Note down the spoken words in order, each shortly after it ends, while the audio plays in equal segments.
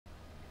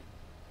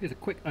Here's a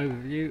quick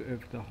overview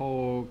of the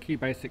whole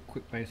QBasic,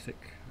 QuickBasic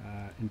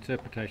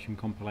interpretation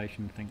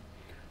compilation thing.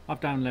 I've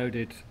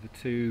downloaded the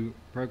two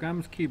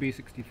programs,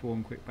 QB64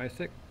 and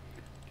QuickBasic.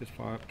 Just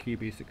fire up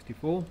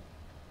QB64.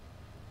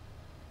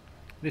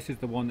 This is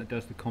the one that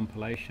does the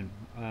compilation.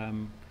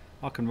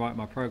 I can write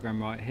my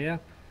program right here,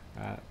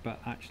 but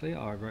actually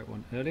I wrote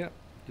one earlier.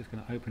 Just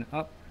going to open it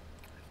up.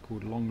 It's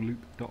called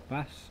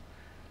longloop.bas,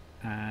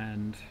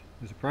 and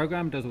there's a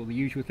program, does all the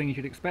usual things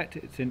you'd expect.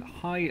 It's in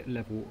high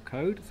level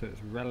code, so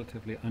it's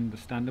relatively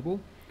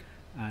understandable.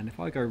 And if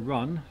I go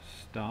run,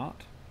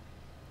 start,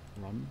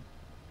 run,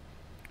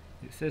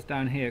 it says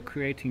down here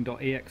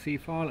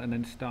creating.exe file and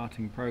then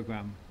starting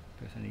program.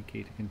 Press any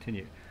key to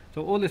continue.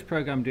 So all this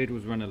program did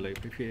was run a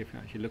loop. If you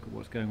actually look at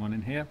what's going on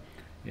in here,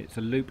 it's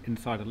a loop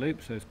inside a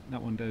loop. So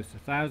that one goes to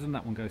 1,000,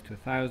 that one goes to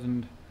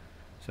 1,000.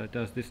 So it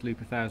does this loop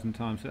 1,000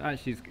 times. So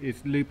actually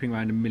it's looping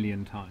around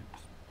 1,000,000 times.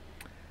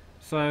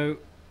 So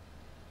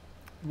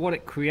what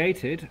it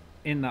created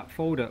in that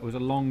folder was a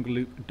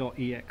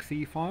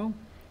longloop.exe file,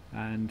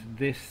 and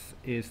this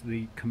is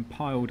the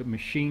compiled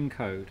machine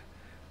code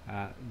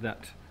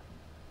that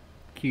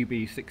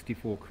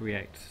QB64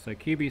 creates. So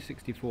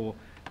QB64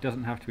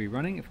 doesn't have to be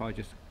running. If I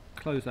just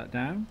close that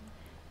down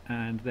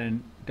and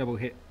then double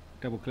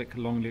click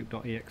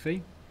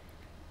longloop.exe,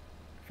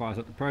 fires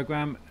up the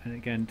program, and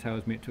again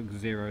tells me it took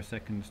 0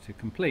 seconds to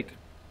complete.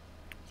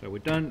 So we're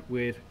done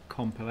with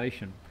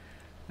compilation.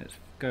 Let's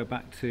go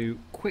back to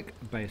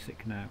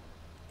QuickBasic now.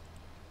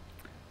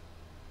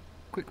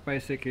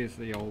 QuickBasic is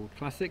the old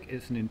classic.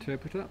 It's an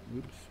interpreter.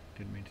 Oops,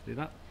 didn't mean to do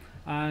that.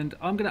 And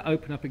I'm going to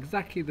open up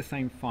exactly the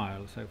same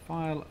file. So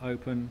file,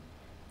 open,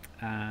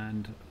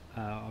 and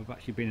I've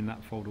actually been in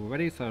that folder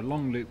already. So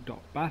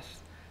longloop.bas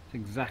is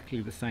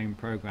exactly the same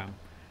program.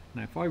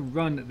 Now if I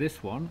run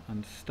this one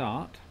and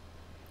start,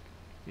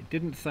 it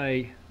didn't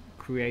say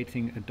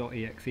creating a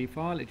 .exe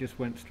file, it just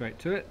went straight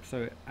to it.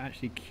 So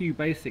actually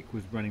QBasic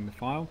was running the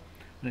file,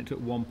 and it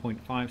took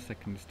 1.5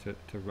 seconds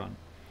to run.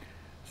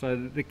 So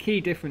the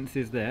key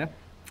differences there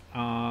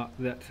are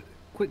that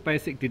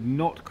QuickBasic did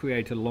not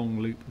create a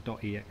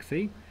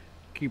longloop.exe.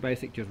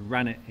 QBasic just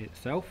ran it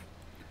itself.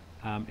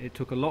 It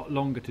took a lot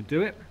longer to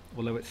do it,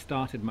 although it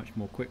started much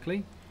more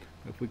quickly.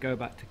 If we go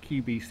back to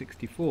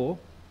QB64,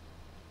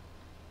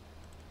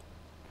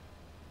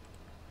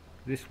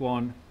 this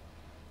one,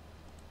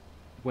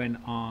 when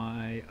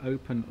I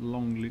open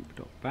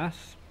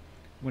longloop.bas,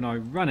 when I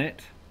run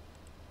it,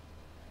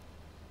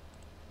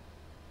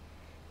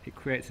 it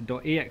creates a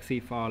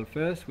 .exe file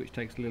first, which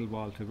takes a little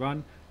while to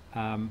run,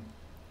 a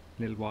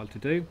little while to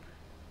do.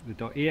 The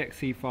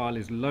 .exe file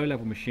is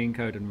low-level machine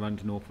code and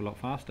runs an awful lot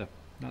faster.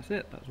 That's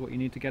it. That's what you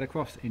need to get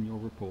across in your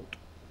report.